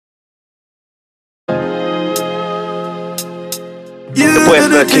The boy's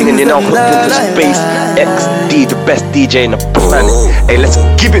Bird King, and you're now hooked into Space XD, the best DJ in the planet. Hey, let's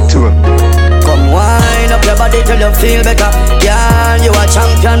give it to him. Come wind up your body till you feel better. Girl, you a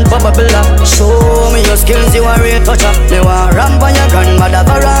champion, Bubba Billa. Show me your skills, you a real toucher. Me want ramp on your grandmother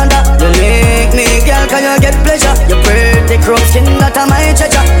veranda. You lick me, girl, can you get pleasure? Your pretty chrome skin, that a my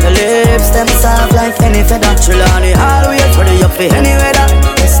treasure. Your lips, them soft like any feather. Trelawney, I'll wait for the up for any weather.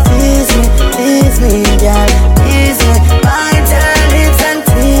 Just tease me, girl, tease me. Bite your lips and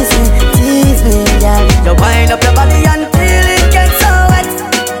tease me, girl. You wind up your body until it gets so wet.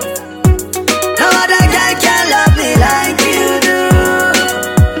 No other girl can love me like you do.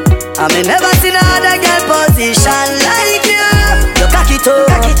 I mean, never seen another girl position like you. You cock it up,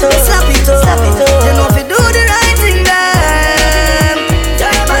 slap it up. You know if you do the right thing, then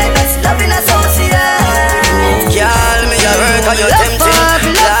you're my best loving associate. Girl, me a hurt and you're tempting.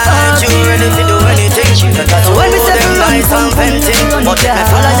 Like you ready to do anything. Because when we say nice and venting, but me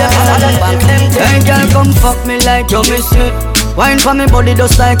follow you back tempting. Hey girl, come fuck me like you miss it. Wine for me body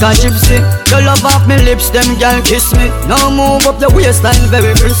just like a gypsy. You love off me lips, them girl kiss me. Now move up your waistline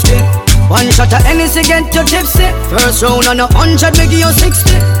very frisky. One shot of anything get you tipsy. First round on 100 me give you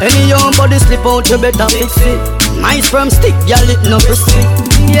 60. Any young body slip out you better fix it. Nice from stick, girl it no pussy.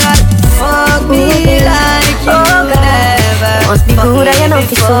 Yeah, fuck me like you never. Must be good I know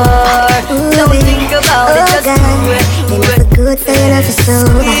for sure. Don't think about it, just do it. You know for good so you know for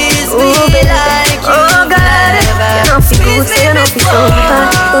sober. Ooh, be like you never. You know for good so you know for sober.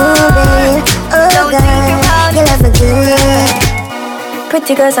 Ooh babe, oh God, you love me good.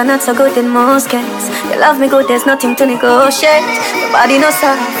 Pretty girls are not so good in most cases. You love me good, there's nothing to negotiate. Your body no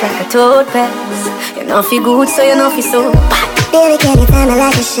soft like a toad paste. You know feel good, so you know feel so bad. Baby, can you tell me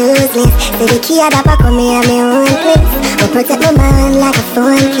like a shoes list? Say the key at the back of me and me own place. But protect my mind like a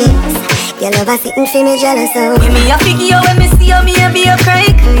phone kiss. Your love a sitting for me jealous of. Give me a figure when me see you, me and be a cry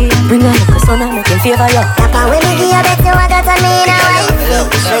clean. Bring a little sun and make him favor you. Papa, when me give you that you got on me now.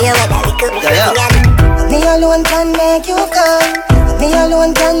 Show you what that little thing. Me alone can make you come. Me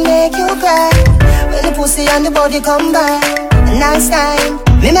alone can make you cry. When the pussy and the body come by. Nice time.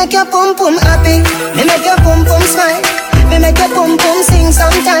 Me make your pum pum happy. Me make your pum pum smile. Me make your pum pum sing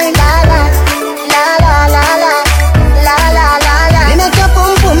sometime. La la la la la la la la la la. Me make your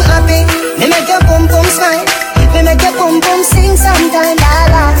pum pum happy. Me make your pum pum smile. Me make your pum pum sing sometime. La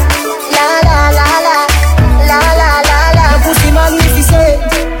la la la la la la la la la. The pussy magnificent.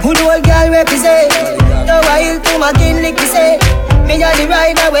 Good old girl represent. No while to my kin lick say. Me a the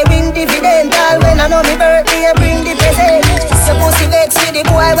rider we bring dividend. All when I know me birthday, bring the present. Your pussy vex with the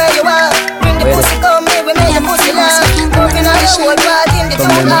boy where you are. Bring the pussy come here, we make the pussy laugh. Working on your whole body in the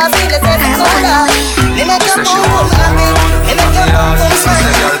club, I feel it every corner. Me make your boom boom happy. Me make your boom boom smile.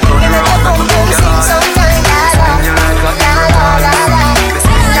 Me make your boom boom sing sometime. La la la la la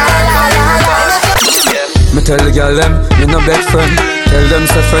la la la la. Me tell the girl them, me no best friend. Tell them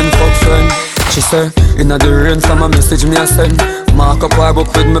say friend fuck friend. She say, inna the rain from a message me a send. Mark up her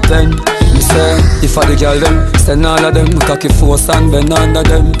book with me pen. Me say, if I the girl them, send all of them. Cocky force and bend under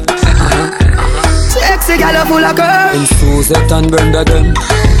them. Sexy girl full of curves. In Suzette and Brenda them.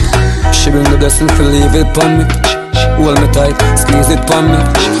 She bring the blessing to leave it pon me. Hold me tight, squeeze it pon me.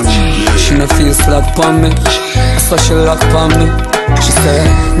 She no feel slack pon me. So she lock pon me. She say,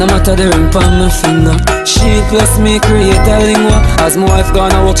 no matter the ring pon my finger. She plus me create a lingua. As my wife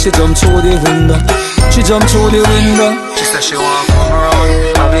gonna walk, she jump through the window. She jump through the window. She say she wanna come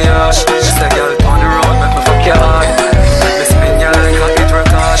around, have me ash. She say, girl, turn around, make me fuck your heart. Make me spin you like a hit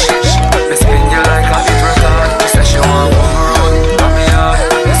record. Make me spin you like a hit record. She say she wanna come around, have me ash.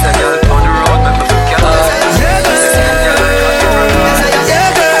 She say, girl, turn around, make me fuck your heart. Make me spin you like a hit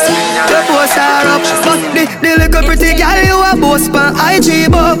record. Spin you like a hit record. The little pretty girl you a boss pan IG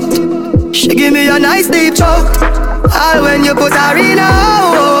but she give me a nice deep choke. All when you put her in a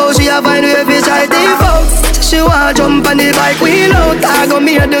hole, she a find way fi try default. She want jump on the bike wheel out. I go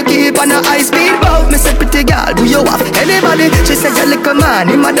me to keep on a high speed boat. Me say pretty girl, do you have anybody? She say you little man,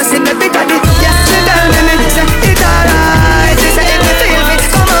 him a just in the big daddy. Yeah, she tell me say it's alright. She say if you feel me,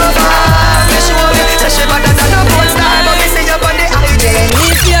 come over. Say she want me, say she better than a porn star, but me say you on the IG.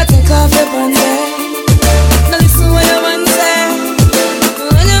 If you take off your band-aid, now listen what your man say.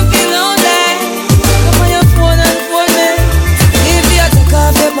 When you feel lonely, come on your phone and phone me. If you take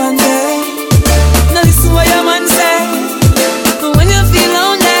off your band-aid, now listen what your man say. When you feel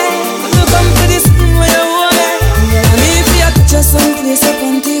lonely, you come to this thing where you want it. And if you touch us someplace up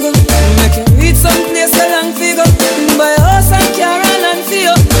on Tigo, make you reach someplace a long figure. Buy a house and car and land for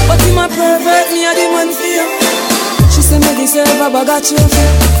you. But in my perfect, me a the man for you. She say me deserve a bag of trophy.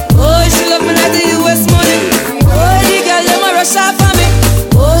 Oh, she love me like the US money. Oh, the girl them a rush off.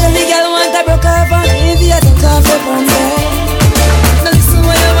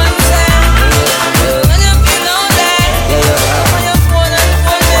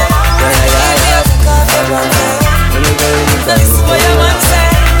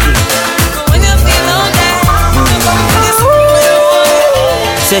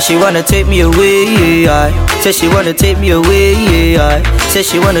 Says she wanna take me away, says she wanna take me away, says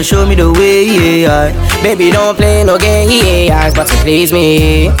she wanna show me the way, Baby, don't play no games, but to please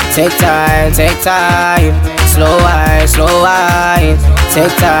me. Take time, slow wine,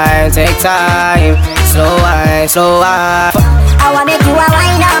 take time, slow wine, I wanna make you a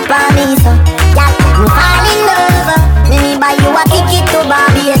wine up on me, so yeah, you fall in love. Me buy you a ticket to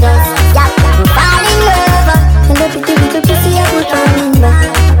Barbados. Yeah, you fall in love. And the pretty little pussy I put coming back.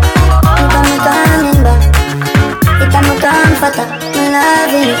 I'm coming back. I'm comforter, I'm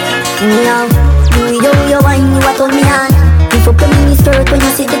loving it. Now, you wine, you a told me on. You fuck the mini skirt when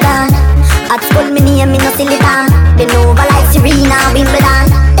you sit the down. At school me name, me no silly down. Bend over like Serena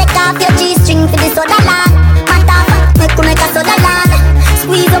Wimbledon. Take off your G-string for this other land. Make you make a soda land.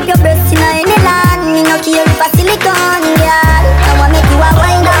 Squeeze up your breasts in any land. Me no care if a silicone, girl. I wanna make you a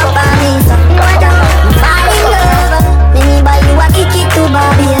wind up on me, so fall in love. Me buy you a ticket to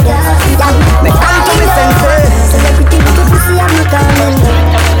Barbados. Make time to me senses. Celebrity little pussy, I'm not coming back.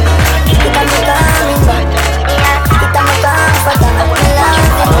 I'm not coming back. I'm not comfortable.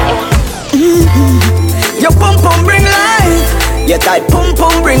 Your pum pum bring life. Your tight pum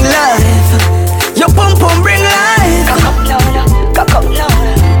pum bring life. Your pum pum bring life.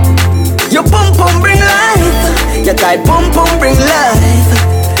 Your pum pum bring life. Your tight pum pum bring life.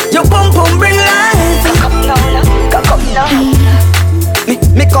 Your pum pum bring life.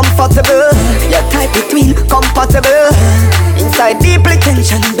 Me comfortable. Your tight between compatible. Inside deeply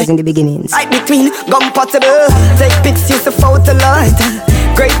tension. In the beginnings. Right between compatible. Take pics, use the photo light.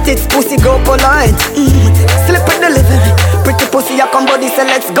 Great tits, pussy go polite. Slip with delivery. Pretty pussy, I come body, so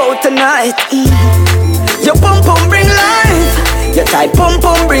let's go tonight. Your pum pum bring life. Your tight pum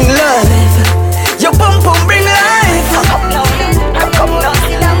pum bring life. Your pum pum bring life.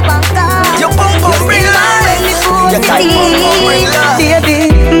 Your pum pum bring life. Your tight pum pum bring life.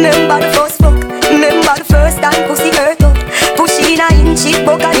 Baby, remember the first fuck. Remember the first time pussy hurt up. Push in a inch, it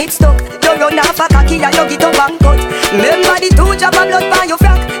broke and it stuck. You run off a cocky and you get up and cut. Remember the 2 drop of blood by your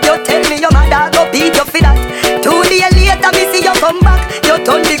frack. You tell me your mother go beat you for that. 2 days later me see you come back. You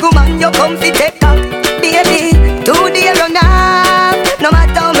turn big woman, you come fi take talk. Baby, 2 days run off. No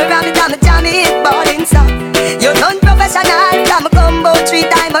matter how me ram it, I'm a jam it, ballin' stop. You done professional, I'm a combo 3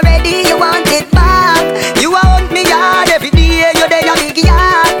 times already. You want it back. You want me yard every day. You there a big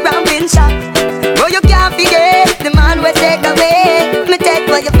yard, ramping shop. But you can't forget the man we take away. Me take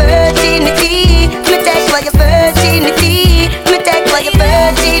away your virginity. Me take away your virginity. Me take away your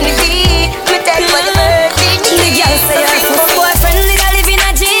virginity. Me take away your virginity. The girl say her boyfriend live in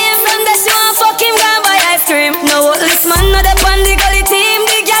a gym. From that she want fuck him, go buy ice cream. No this man not up on the gully team.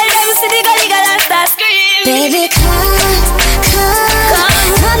 The girl them see the gully girl and start scream. Baby, come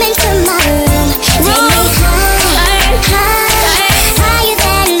into my room. Take me higher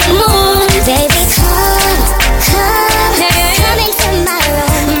than the moon. Baby, come into my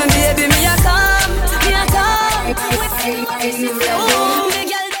room. Baby, me a come.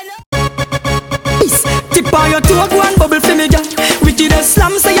 Tip on your toe, go and bubble for me, girl. Wickedest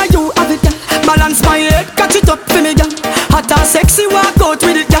slam, say you have it, girl. Balance my head, catch it up for me, girl. Hot and sexy, walk out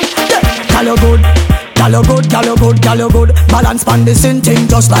with it, girl. Girl, you good. Girl, you good, girl, you good, girl, you good. Balance pan the same thing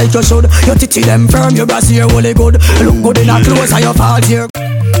just like you should. Your titty them firm, your brassiere really good. Look good in a clothes and your fault here.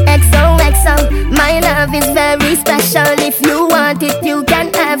 XOXO, my love is very special. If you want it, you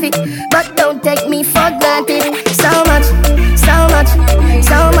can have it, but don't take me for granted. So much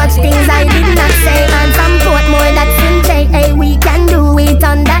things I did not say. And from Portmore, that's in J. Hey, we can do it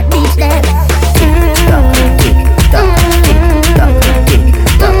on that beach there.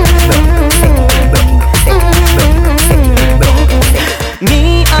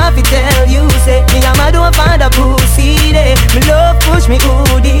 Me have to tell you, say me am a don't find a pussy day. Me love push me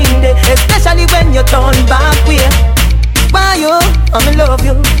good in day, especially when you turn back way. Why you? I love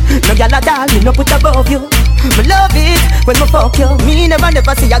you. No gyal a doll, me no put above you. Me love it when me fuck you. Me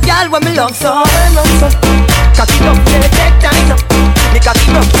never see a gyal when me love so. Cock it up, yeah, take time now. Me cock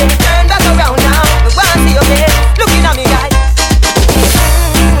it up, yeah, turn back around now. Me want see your face, looking at me guys.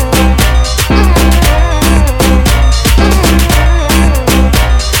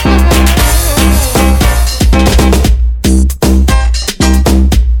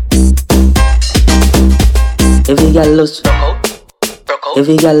 Every girl loves,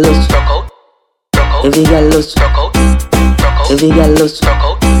 every girl loves, every girl loves, every girl loves.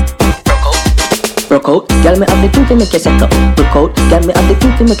 Rock out, girl me have the thing to make you set up. Rock out, girl me have the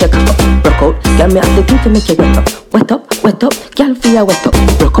thing to make you cock up. Rock out, girl me have the thing to make you wet up, girl feel ya wet up.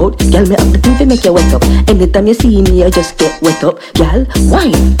 Rock out, girl me have the thing to make you wet up. Anytime you see me, you just get wet up. Girl,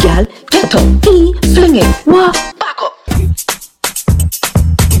 wine, girl, get up, fling it, walk, back up.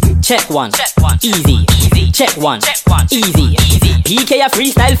 Check one. Easy. Check one. Easy. PK a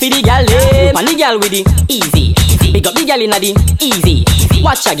freestyle for the gal. And the gal with the easy. Pick up the gal inna the easy.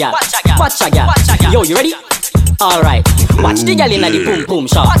 Watch a gal. Yo, you ready? Alright. Watch the gal inna the boom boom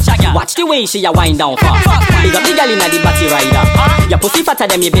shot. Watch the way she a wind down fast. Pick up the gal inna the body rider. Your pussy fatter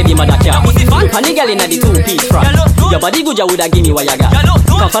than your baby mother car. And the gal inna the 2-piece front. Your body good, you woulda give me what you got.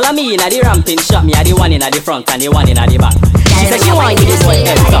 Come follow me inna the ramping shot. Me a the one inna the front and the one inna the back. She said she want you this one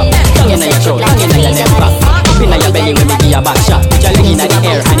extra. Tongue inna your throat, tongue inna your neck back. Up inna your belly when me give you back shot. Put your leg inna the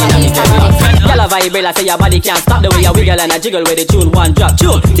air and inna me dreadlock. Gyal a vibrate like say your body can't stop. The way you wiggle and a jiggle with the tune one drop.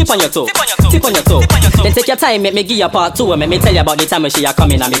 Tune, tip on your toe, tip on your toe. Then take your time, make me give you part 2 and make me tell you about the time when she a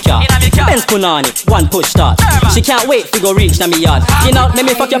come inna me car. Benz punani, one push start. She can't wait to go reach na me yard. You know, make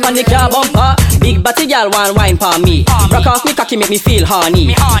me fuck you on the car bumper. Big body gyal want wine pa me. Rock off me cocky make me feel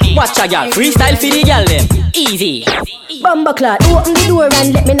horny. Watch a gyal, freestyle for the gyal them. Easy. Bumperclad, open the door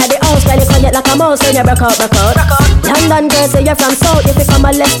and let me know the house. Girl, you quiet like a mouse when you broke out. London girl, say you're from south. If you come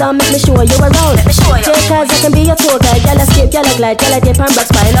a left down, make me show you around. Take cause I can be your tour guide. Y'all a skip, y'all a glide, y'all a dip and back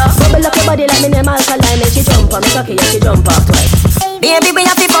spine. Bubble up your body like me name Alkaline. Make she jump on me cocky, yeah, she jump off twice. Baby, we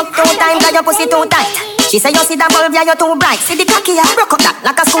have to fuck 2 times, cause your pussy too tight. She say you see that bulb, yeah, you're too bright. See the cocky, yeah, broke up that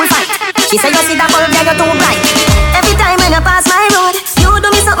like a school fight. She say you see that bulb, yeah, you're too bright. Every time when you pass my road, you do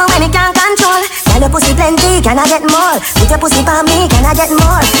me something when me can't control. Girl, your pussy plenty, can I get more? Put your pussy for me, can I get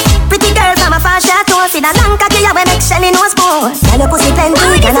more? Pretty girl from a far chateau, see that long cocky, yeah, we make Shelly no spoon. Girl, your pussy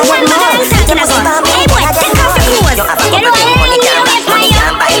plenty, can I get more? Put your pussy for me, can I get more? You have a couple of money,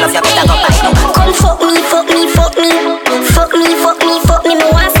 can't buy love, you better go buy. Come fuck me, fuck me, fuck me. Fuck me, fuck me, fuck me, me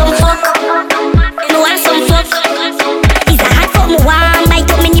want some fuck. Me want some fuck. It's a hot fuck, me want bite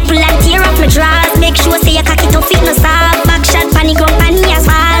up me nipple and tear off my drawers. Make sure say your cocky to fit no soft. Back shot, panic up and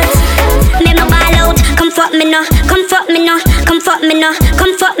asphalt. Me no ball out, come fuck me no, come fuck me no, come fuck me no,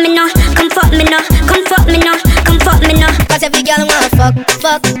 come fuck me no, come fuck me no, come fuck me no, come fuck me no. Cause every girl want fuck,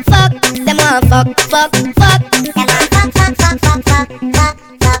 fuck, fuck. Them want fuck, fuck, fuck. Them want fuck, fuck, fuck, fuck, fuck,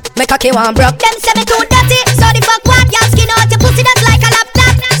 fuck. Me cocky want broke. Them say me too dirty, so the fuck what? Y'all skin out your pussy that's like a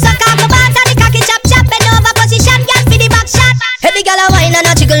laptop. Suck off my balls and the cocky chop chop. Bend over position, y'all for the back shot. Heavy gal a wine and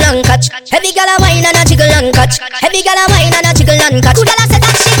a jiggle and catch. Heavy gal a wine and a jiggle and catch. Heavy gal a wine and a jiggle and catch. Good gal a say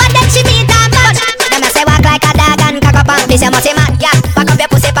that she bad, then she mean that much. Them a say walk like a dog and cock up on this. You must say mad, yeah. Back up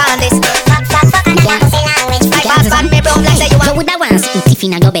your pussy on this. Fuck, fuck, fuck, and your pussy language. My boss bad me broke like say you want. You woulda want some tiff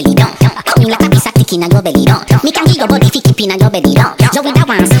inna your belly, don't. Come like a piece of tick inna your belly, don't. Me can give your body fi keep inna your belly, don't. You woulda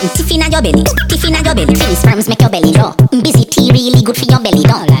want some tiff inna your belly, tiff inna your belly. Clean sperms make your belly draw. Busy tea really good for your belly,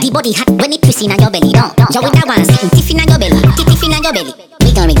 don't. The body hot when it twist inna your belly, don't. You woulda want some tiff inna your belly, tiff inna your belly.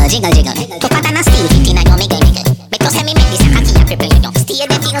 Wiggle, wiggle, jiggle, jiggle. Tougher than a steel fit inna your miggle, miggle. Because me make this a cocky a cripple, you don't. Stay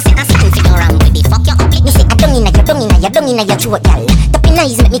there, you set a stand for your round with the fuck your up. Me say I dung inna your dung inna your dung inna your throat, gal. Tapping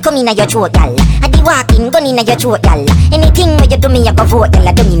eyes make me come inna your throat, gal. I be walking gun inna your throat, gal. Anything where you do me, I go vote, gal.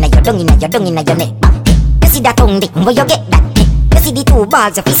 I dung inna your dung inna your dung inna your neck. You see that tongue dick, where you get that? You see the 2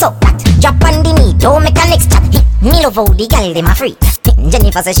 balls if you suck that. Drop on the knee, don't make a next chat. Me love how the gal dem a free.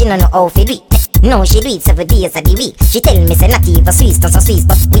 Jennifer say she no know how to do it. No, she do it 7 days of the week. She tell me say not even Swiss, not so Swiss,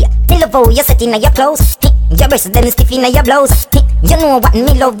 but we. Me love how you set inna your clothes. Your breast then stiff inna your blouse. You know what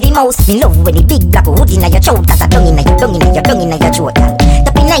me love the most? Me love when the big black hood inna your throat. Cause I dung inna your dung inna your dung inna your throat, gal.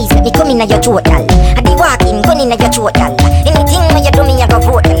 Tapping nice, make me come inna your throat, gal. I be walking gun inna your throat, gal. Anything when you do me, I go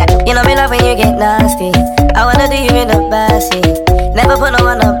vote, gal. You know me love when you get nasty. I wanna do you in the backseat. Never put no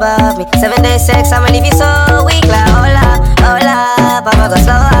one above me. 7 days sex, I'ma leave you so weak. Like hola, hola, Papa go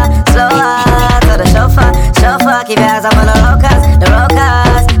slower, slower. To the chauffeur, chauffeur, keep your eyes up on the rockers.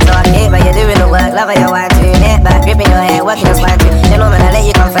 So I hate when you're doing the work, love how you want to. Neck back, gripping your head, working your spine too. You know me, I let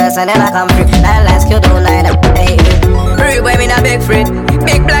you come first and then I come through. That last kill don't lie, that hate you. Rude boy, me not big friend.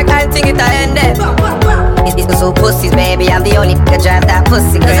 Big black hand thing, it I end it. It's so pussies, baby, I'm the only nigga drive that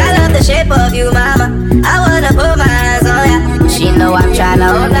pussy. Cause I love the shape of you, mama. I wanna put my eyes on ya. She know I'm tryna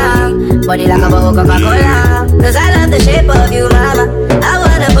hold on. Body like a bottle of Coca-Cola. Cause I love the shape of you, mama. I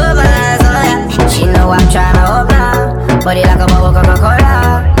wanna put my eyes on ya. She know I'm tryna hold on. Body like a bottle of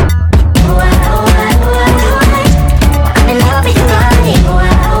Coca-Cola. I'm in love with your body.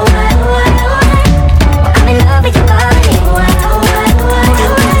 I'm in love with your body.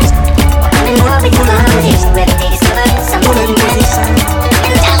 I'm in love with your body. Ready to discover something nice.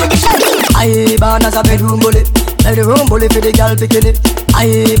 I born as a bedroom bully. Bedroom bully for the girl bikini.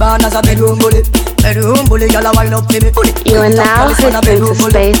 I born as a bedroom bully. Bedroom bully, girl a wine up to me. You are now listening to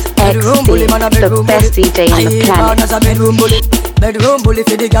Space XD, the best DJ on the planet. I born as a bedroom bully. Bedroom bully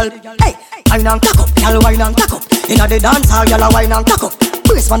for the girl. Hey, wine and tack up, girl wine and tack up. Inna the dance hall, girl a wine and tack up.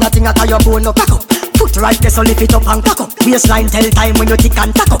 Brace man a thing a tie your bone no crack up. Foot right there, so lift it up and cock up. Waistline tell time when you tick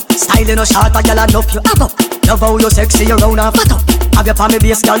and tack up. Style no short, a gyal enough you have up. Love how you sexy, you round and fat up. Have your palm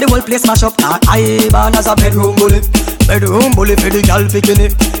base, gyal, the whole place mash up. I born as a bedroom bully. Bedroom bully for the gyal picking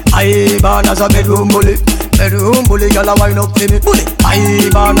it. I born as a bedroom bully. Bedroom bully, gyal a wine up to me. Bully. I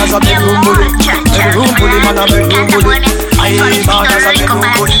born as a bedroom bully. Bedroom bully, man a bedroom bully. I born as a bedroom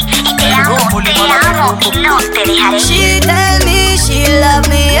bully. Bedroom bully, man a bedroom bully. She tell me she love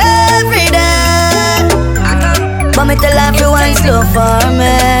me every day, but me tell her to wine slow for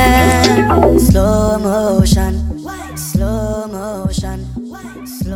me. Slow motion, slow motion.